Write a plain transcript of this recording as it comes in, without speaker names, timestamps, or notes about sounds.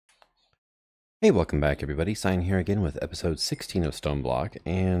Hey, welcome back everybody. Sign here again with episode 16 of StoneBlock,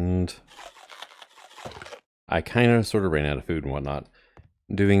 and I kind of sort of ran out of food and whatnot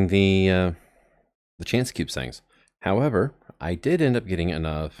doing the chance cube things. However, I did end up getting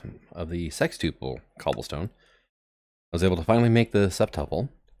enough of the sextuple cobblestone. I was able to finally make the septuple,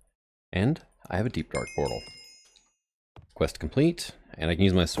 and I have a deep dark portal. Quest complete, and I can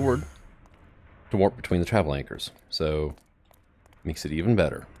use my sword to warp between the travel anchors, so makes it even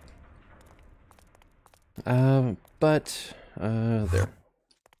better. There.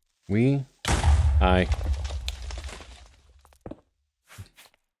 Hi.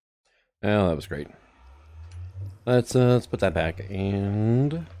 Oh, that was great. Let's put that back,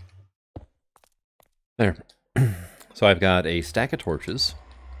 and there. So I've got a stack of torches,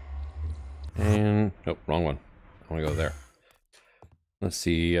 and, nope, wrong one. I want to go there. Let's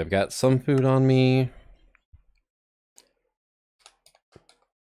see, I've got some food on me,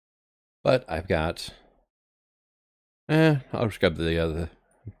 but I've got, I'll just grab the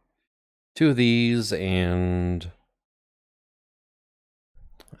two of these, and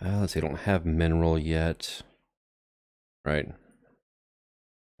let's see, I don't have mineral yet. Right.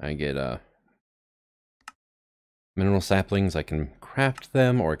 I get mineral saplings. I can craft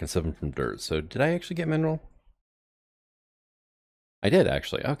them, or I can sip them from dirt. So did I actually get mineral? I did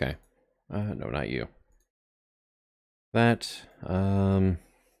actually. Okay. No, not you. That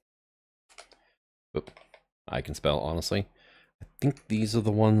oop, I can spell, honestly. I think these are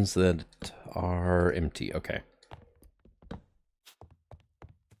the ones that are empty. Okay.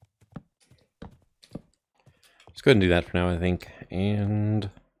 Let's go ahead and do that for now, I think. And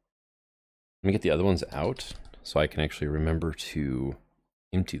let me get the other ones out so I can actually remember to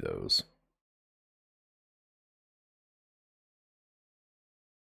empty those.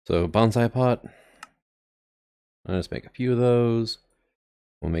 So bonsai pot. I'll just make a few of those.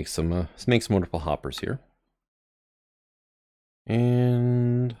 We'll make some wonderful hoppers here.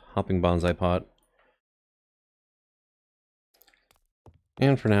 And hopping bonsai pot.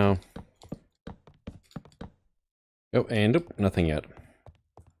 And for now. Oh, and nope, nothing yet.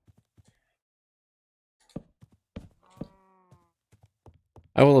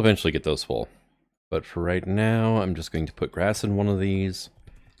 I will eventually get those full. But for right now, I'm just going to put grass in one of these.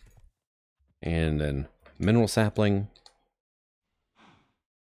 And then mineral sapling.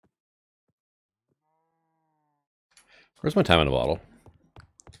 Where's my time in a bottle?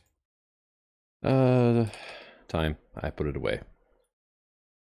 Time. I put it away.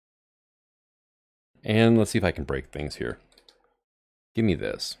 And let's see if I can break things here. Give me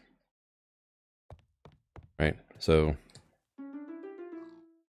this. Right, so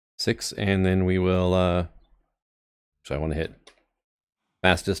 6, and then we will, so I want to hit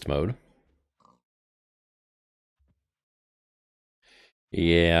fastest mode.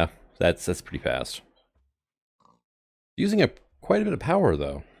 Yeah, that's pretty fast. Using quite a bit of power,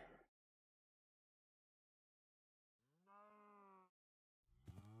 though.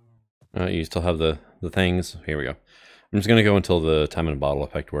 You still have the things. Here we go. I'm just going to go until the time in a bottle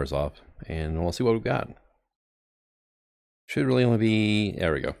effect wears off, and we'll see what we've got. Should really only be...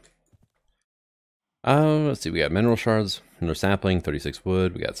 There we go. Let's see. We got mineral shards, another sapling, 36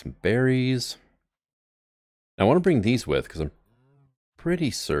 wood. We got some berries. Now, I want to bring these with, because I'm pretty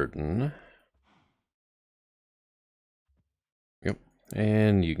certain... Yep.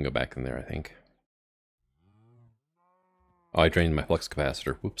 And you can go back in there, I think. Oh, I drained my flux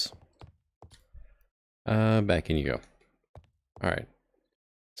capacitor. Whoops. Back in you go. Alright.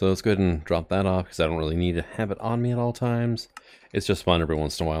 So let's go ahead and drop that off, because I don't really need to have it on me at all times. It's just fun every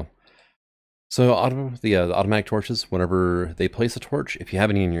once in a while. So the automatic torches, whenever they place a torch, if you have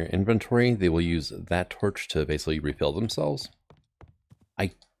any in your inventory, they will use that torch to basically refill themselves.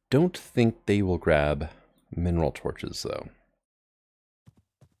 I don't think they will grab mineral torches, though.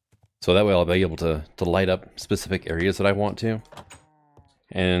 So that way I'll be able to light up specific areas that I want to.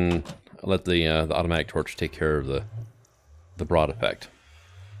 And let the automatic torch take care of the broad effect.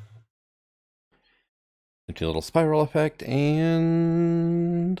 Empty little spiral effect,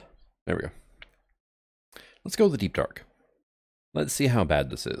 and there we go. Let's go with the deep dark. Let's see how bad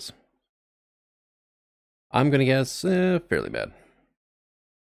this is. I'm gonna guess fairly bad.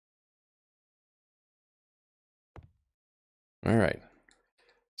 All right.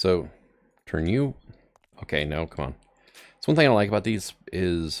 So turn you. Okay, no, come on. So one thing I like about these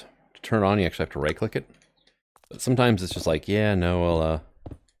is to turn on, you actually have to right click it. But sometimes it's just like, yeah, no, well,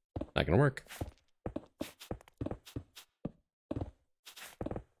 not gonna work.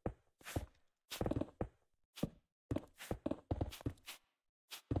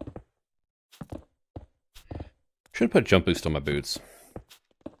 Should put jump boost on my boots.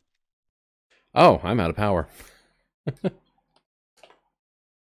 Oh, I'm out of power.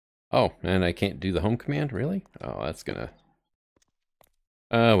 Oh, and I can't do the home command, really? Oh, that's gonna...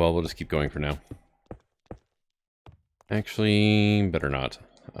 well, we'll just keep going for now. Actually, better not.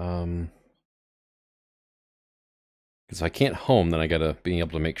 Because if I can't home, then I gotta be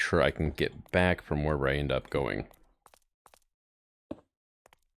able to make sure I can get back from wherever I end up going.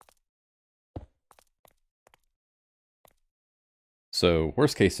 So,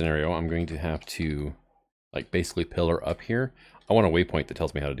 worst case scenario, I'm going to have to, like, basically pillar up here. I want a waypoint that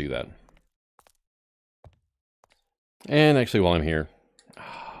tells me how to do that. And actually, while I'm here...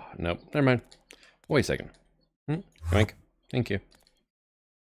 nope, never mind. Wait a second. Frank, thank you.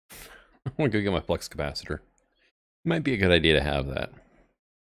 I want to go get my flux capacitor. Might be a good idea to have that.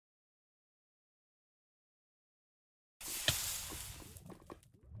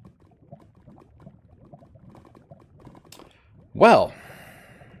 Well,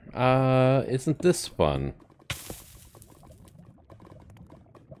 isn't this fun?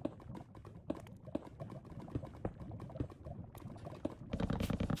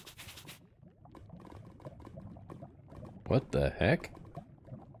 What the heck?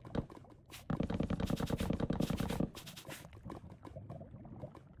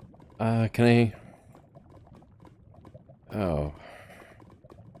 Can I... Oh.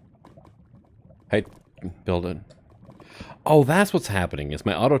 Hey, build it. Oh, that's what's happening, is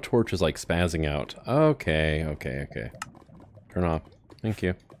my auto torch is like spazzing out. Okay, okay, okay. Turn off. Thank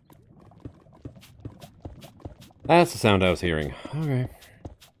you. That's the sound I was hearing. Okay.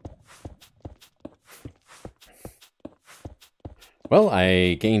 Well,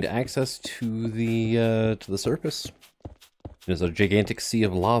 I gained access to the surface. There's a gigantic sea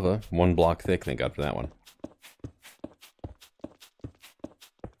of lava, 1 block thick, thank God for that one.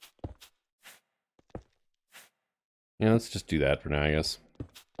 Yeah, let's just do that for now, I guess.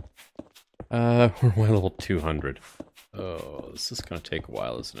 We're at level 200. Oh, this is gonna take a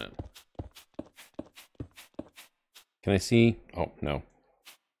while, isn't it? Can I see? Oh, no.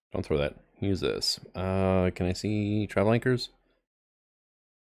 Don't throw that. Use this. Can I see travel anchors?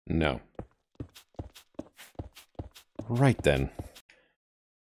 No. Right then.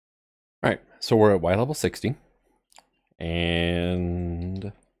 Alright, so we're at Y level 60.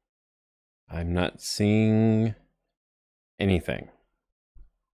 And... I'm not seeing... anything.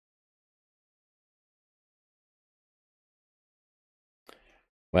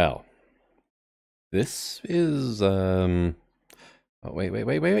 Well, this is, oh,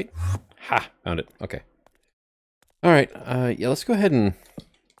 wait. Ha! Found it. Okay. Alright, yeah, let's go ahead and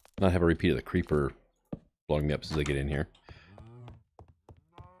not have a repeat of the creeper blowing me up as I get in here.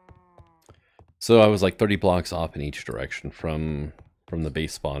 So I was like 30 blocks off in each direction from the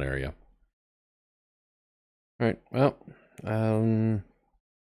base spawn area. Alright, well,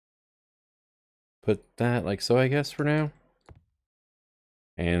 put that like so, I guess, for now.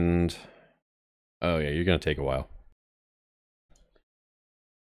 And, oh yeah, you're gonna take a while.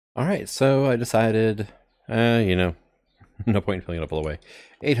 Alright, so I decided, you know, no point in filling it up all the way.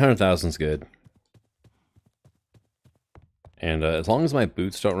 800,000's good. And as long as my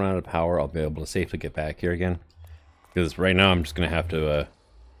boots don't run out of power, I'll be able to safely get back here again. Because right now I'm just going to have to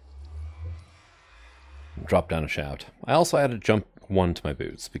drop down a shaft. I also added jump 1 to my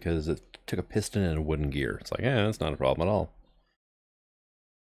boots because it took a piston and a wooden gear. It's like, yeah, that's not a problem at all.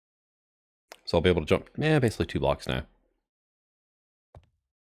 So I'll be able to jump, basically 2 blocks now.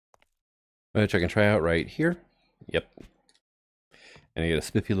 Which I can try out right here. Yep. And I get a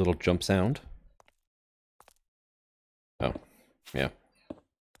spiffy little jump sound. Oh, yeah.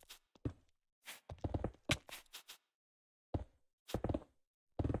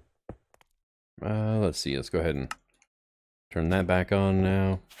 Let's see, let's go ahead and turn that back on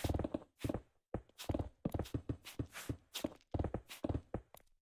now.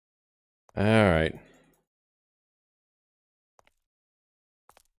 Alright.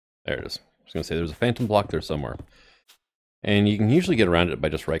 There it is. I was going to say there's a phantom block there somewhere. And you can usually get around it by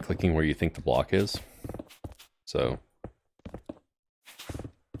just right-clicking where you think the block is. So...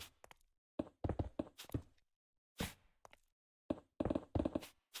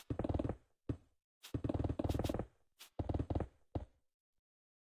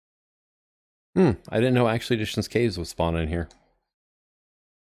 I didn't know Actually Editions Caves would spawn in here.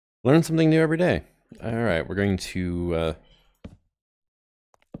 Learn something new every day. Alright, we're going to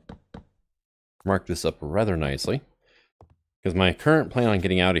mark this up rather nicely. Because my current plan on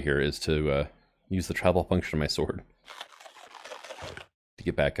getting out of here is to use the travel function of my sword to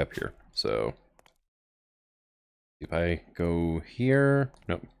get back up here. So, if I go here...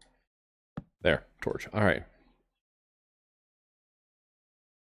 Nope. There, torch. Alright.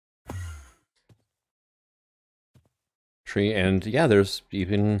 tree, and yeah, there's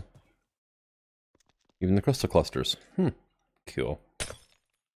even the crystal clusters. Cool.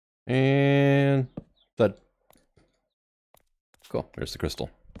 And that. Cool. There's the crystal.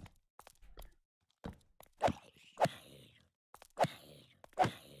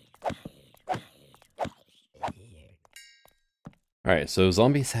 Alright, so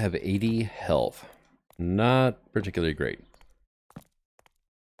zombies have 80 health. Not particularly great.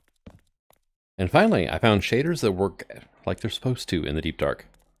 And finally, I found shaders that work like they're supposed to in the deep dark.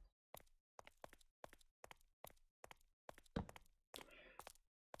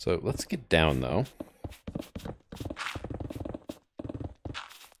 So let's get down though.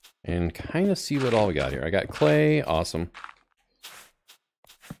 And kind of see what all we got here. I got clay, awesome.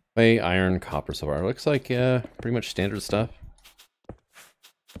 Clay, iron, copper, silver. Looks like pretty much standard stuff.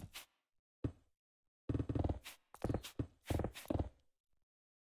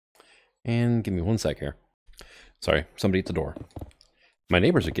 And give me one sec here. Sorry, somebody at the door. My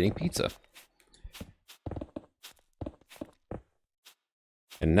neighbors are getting pizza.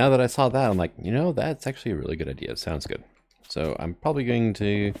 And now that I saw that, I'm like, you know, that's actually a really good idea. It sounds good. So I'm probably going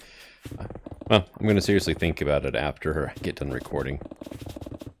to, well, I'm going to seriously think about it after I get done recording.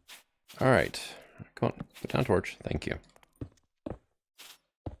 All right, come on, put down torch. Thank you.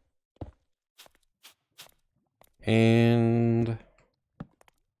 And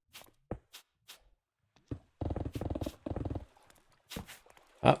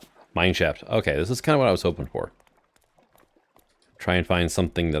mine shaft. Okay, this is kind of what I was hoping for. Try and find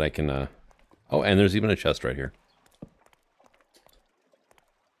something that I can, oh, and there's even a chest right here.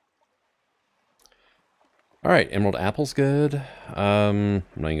 All right, emerald apple's good. I'm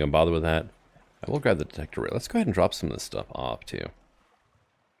not even gonna bother with that. I will grab the detector ray. Let's go ahead and drop some of this stuff off too.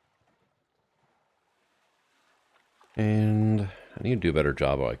 And I need to do a better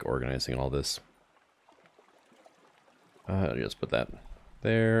job of like organizing all this. Just put that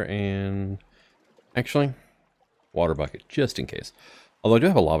there, and actually, water bucket just in case. Although I do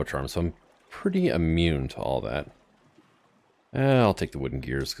have a lava charm, so I'm pretty immune to all that. I'll take the wooden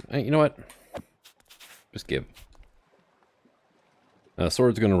gears. You know what? Just give.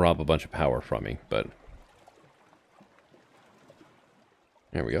 Sword's going to rob a bunch of power from me, but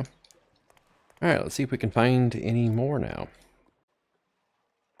there we go. All right, let's see if we can find any more now.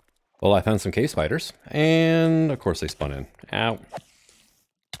 Well, I found some cave spiders, and of course they spun in. Ow.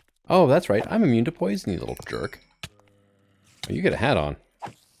 Oh, that's right. I'm immune to poison, you little jerk. Oh, you get a hat on.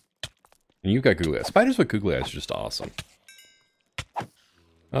 And you've got googly eyes. Spiders with googly eyes are just awesome.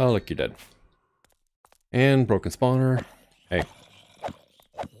 Oh, look, you're dead. And broken spawner. Hey.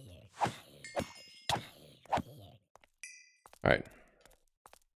 Alright.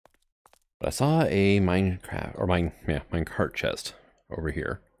 But I saw a minecart chest over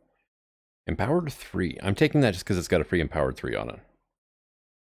here. Empowered 3. I'm taking that just because it's got a free empowered 3 on it.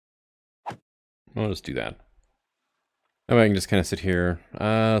 I'll just do that. That way I can just kind of sit here.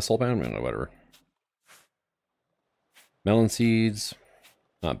 Soulbound? No, whatever. Melon seeds.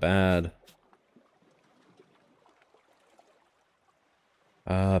 Not bad.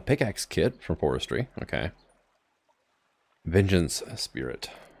 Pickaxe kit from forestry. Okay. Vengeance spirit.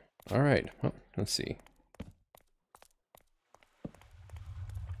 Alright. Well, let's see.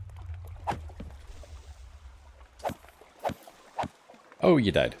 Oh,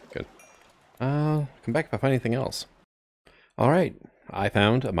 you died. Good. Come back if I find anything else. Alright. I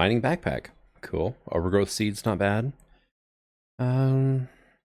found a mining backpack. Cool. Overgrowth seeds, not bad. A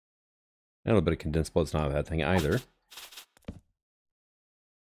little bit of condensed blood's not a bad thing either.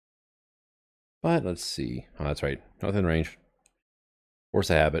 But let's see. Oh, that's right. Not within range. Force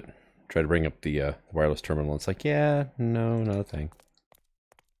a habit. Try to bring up the wireless terminal. It's like, yeah, no, not a thing.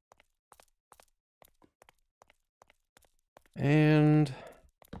 And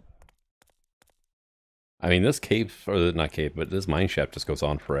I mean, this cave, or not cave, but this mine shaft just goes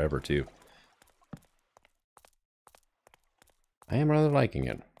on forever too. I am rather liking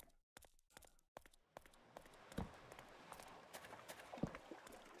it.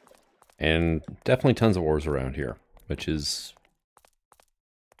 And definitely tons of ores around here, which is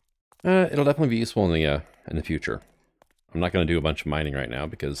it'll definitely be useful in the future. I'm not going to do a bunch of mining right now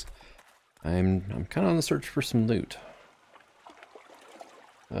because I'm kind of on the search for some loot.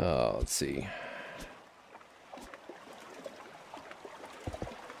 Let's see.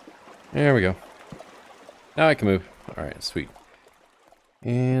 There we go. Now I can move. All right, sweet.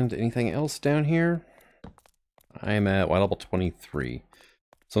 And anything else down here? I'm at Y level 23.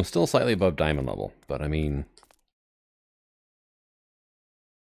 So I'm still slightly above diamond level, but I mean,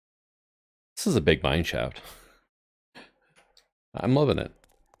 this is a big mine shaft. I'm loving it.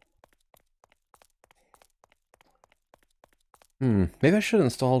 Maybe I should have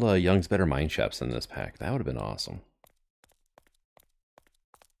installed Young's Better Mineshafts in this pack. That would have been awesome.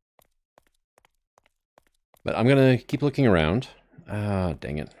 But I'm gonna keep looking around. Ah,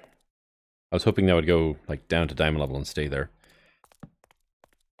 dang it. I was hoping that would go like down to diamond level and stay there.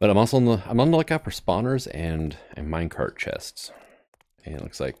 But I'm also I'm on the lookout for spawners and minecart chests. And it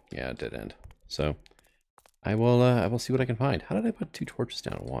looks like, yeah, it did end. So I will see what I can find. How did I put 2 torches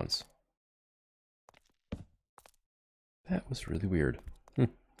down at once? That was really weird.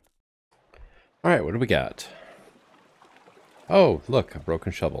 Alright, what do we got? Oh, look, a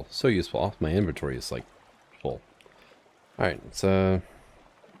broken shovel. So useful. My inventory is like full. Alright, let's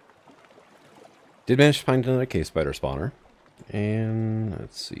did manage to find another cave spider spawner. And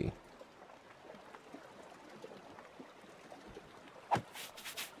let's see.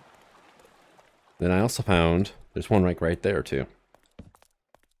 Then I also found there's one right there too.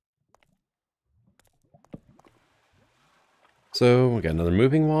 So we got another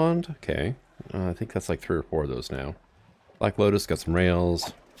moving wand. Okay, I think that's like 3 or 4 of those now. Black Lotus, got some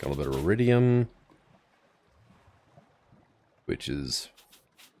rails, got a little bit of iridium, which is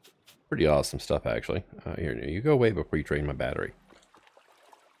pretty awesome stuff actually. Here, you go away before you drain my battery.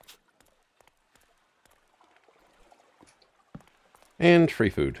 And free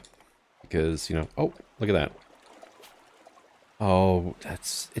food. Because, you know, oh, look at that. Oh,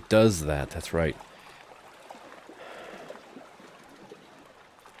 it does that, that's right.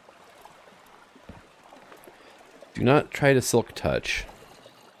 Do not try to silk touch.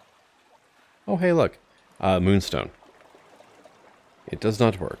 Oh, hey, look. Moonstone. It does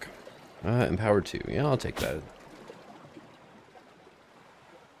not work. Empowered 2. Yeah, I'll take that.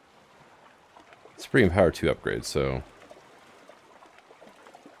 It's a pretty empowered 2 upgrade, so...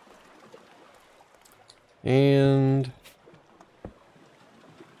 And...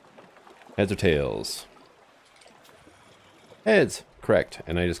 heads or tails? Heads! Correct.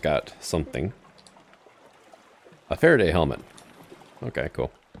 And I just got something. A Faraday helmet. Okay,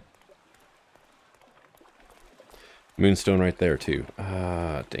 cool. Moonstone right there, too.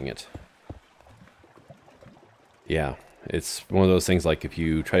 Ah, dang it. Yeah, it's one of those things like if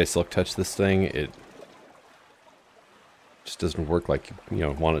you try to silk touch this thing, it just doesn't work like you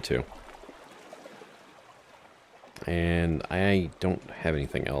want it to. And I don't have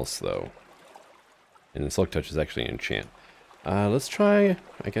anything else, though. And the silk touch is actually an enchant. Let's try,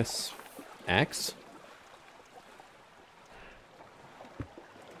 I guess, axe?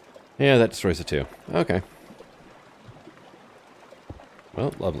 Yeah, that destroys it too. Okay.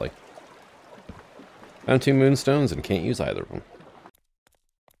 Well, lovely. Found 2 moonstones and can't use either of them.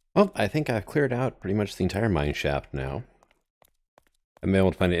 Well, I think I've cleared out pretty much the entire mine shaft now. I haven't been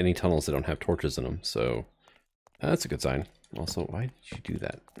able to find any tunnels that don't have torches in them, so that's a good sign. Also, why did you do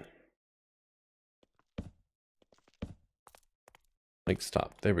that? Like,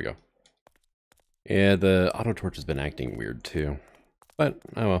 stop. There we go. Yeah, the auto torch has been acting weird too. But,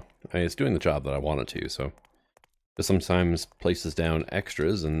 oh well, it's doing the job that I want it to, so... Just sometimes places down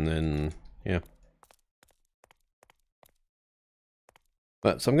extras and then, yeah.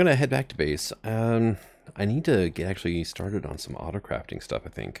 But, so I'm gonna head back to base. I need to get actually started on some auto crafting stuff, I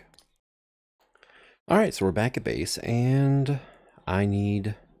think. Alright, so we're back at base, and I need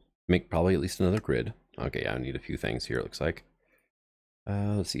to make probably at least another grid. Okay, I need a few things here, it looks like.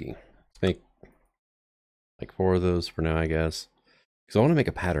 Let's see. Let's make like 4 of those for now, I guess. Because I want to make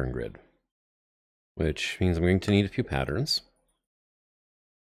a pattern grid. Which means I'm going to need a few patterns.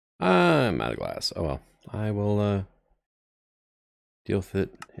 I'm out of glass. Oh well. I will deal with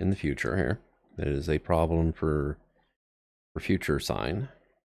it in the future here. That is a problem for future sign.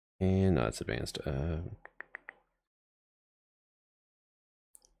 And no, it's advanced.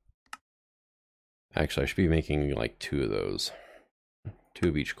 Actually, I should be making like 2 of those. 2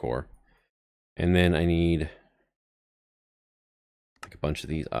 of each core. And then I need like a bunch of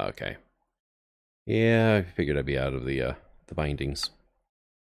these. Oh, okay. Yeah, I figured I'd be out of the bindings.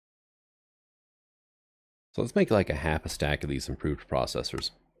 So let's make like a half a stack of these improved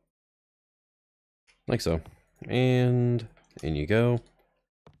processors. Like so. And in you go.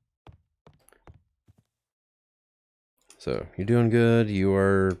 So you're doing good. You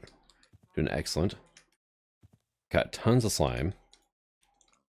are doing excellent. Got tons of slime.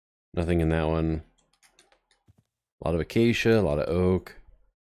 Nothing in that one. A lot of acacia, a lot of oak.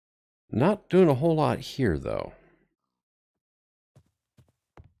 Not doing a whole lot here, though.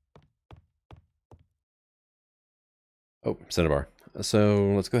 Oh, cinnabar.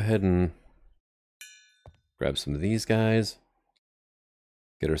 So let's go ahead and grab some of these guys.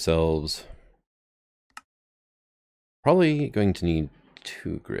 Get ourselves... Probably going to need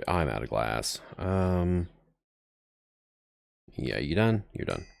 2 grid. Oh, I'm out of glass. Yeah, you done? You're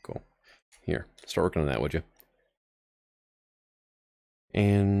done. Cool. Here, start working on that, would you?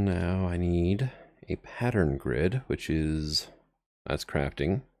 And now I need a pattern grid, which is, that's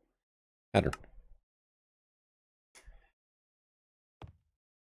crafting. Pattern.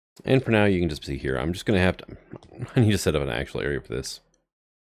 And for now, you can just see here, I'm just going to have to, I need to set up an actual area for this.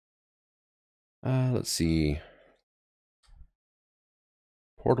 Let's see.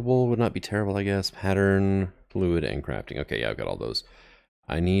 Portable would not be terrible, I guess. Pattern, fluid, and crafting. Okay, yeah, I've got all those.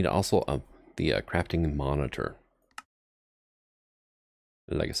 I need also the crafting monitor.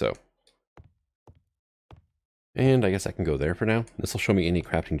 Like so. And I guess I can go there for now. This will show me any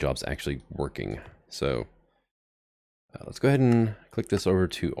crafting jobs actually working. So let's go ahead and click this over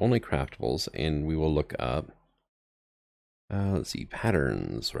to only craftables, and we will look up, let's see,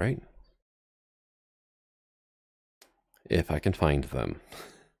 patterns, right? If I can find them.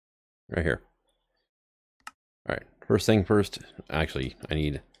 Right here. All right, first thing first, actually, I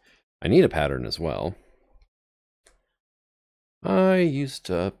need a pattern as well. I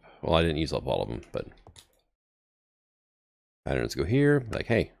used up, well, I didn't use up all of them, but patterns go here, like,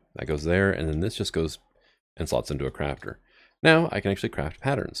 hey, that goes there, and then this just goes and slots into a crafter. Now I can actually craft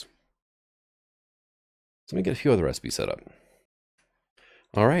patterns. So let me get a few other recipes set up.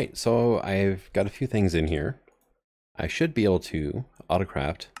 All right, so I've got a few things in here. I should be able to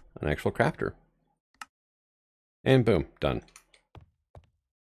auto-craft an actual crafter. And boom, done.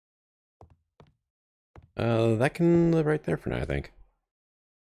 That can live right there for now, I think.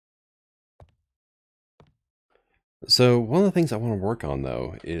 So one of the things I want to work on,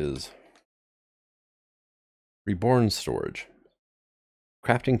 though, is reborn storage.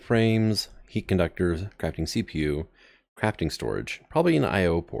 Crafting frames, heat conductors, crafting CPU, crafting storage. Probably an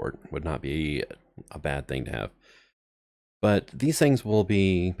I/O port would not be a bad thing to have. But these things will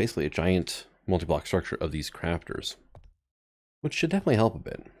be basically a giant multi-block structure of these crafters, which should definitely help a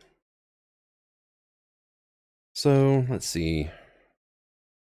bit. So let's see.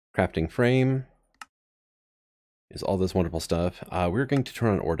 Crafting frame is all this wonderful stuff. We're going to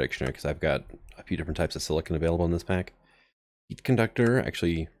turn on Ore Dictionary because I've got a few different types of silicon available in this pack. Heat conductor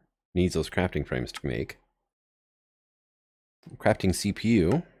actually needs those crafting frames to make. Crafting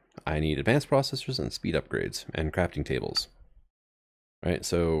CPU, I need advanced processors and speed upgrades and crafting tables. All right,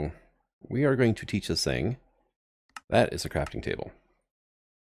 so we are going to teach this thing. That is a crafting table.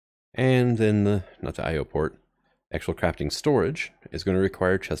 And then not the I/O port, actual crafting storage is going to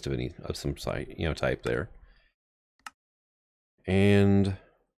require chest of some type there. And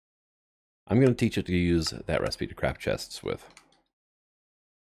I'm going to teach it to use that recipe to craft chests with.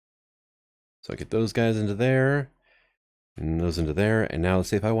 So I get those guys into there, and those into there. And now let's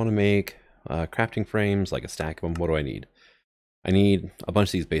say if I want to make crafting frames, like a stack of them, what do I need? I need a bunch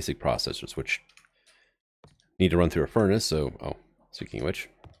of these basic processors, which need to run through a furnace. So, oh, speaking of which,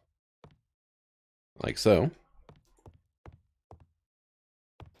 like so.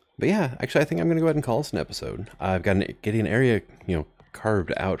 But yeah, actually, I think I'm going to go ahead and call this an episode. I've got getting an area,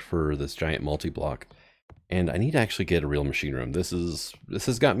 carved out for this giant multi-block. And I need to actually get a real machine room. This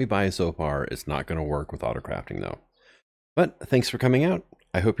has got me by so far. It's not going to work with auto crafting though. But thanks for coming out.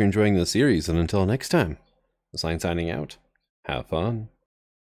 I hope you're enjoying this series, and until next time, Signing out. Have fun.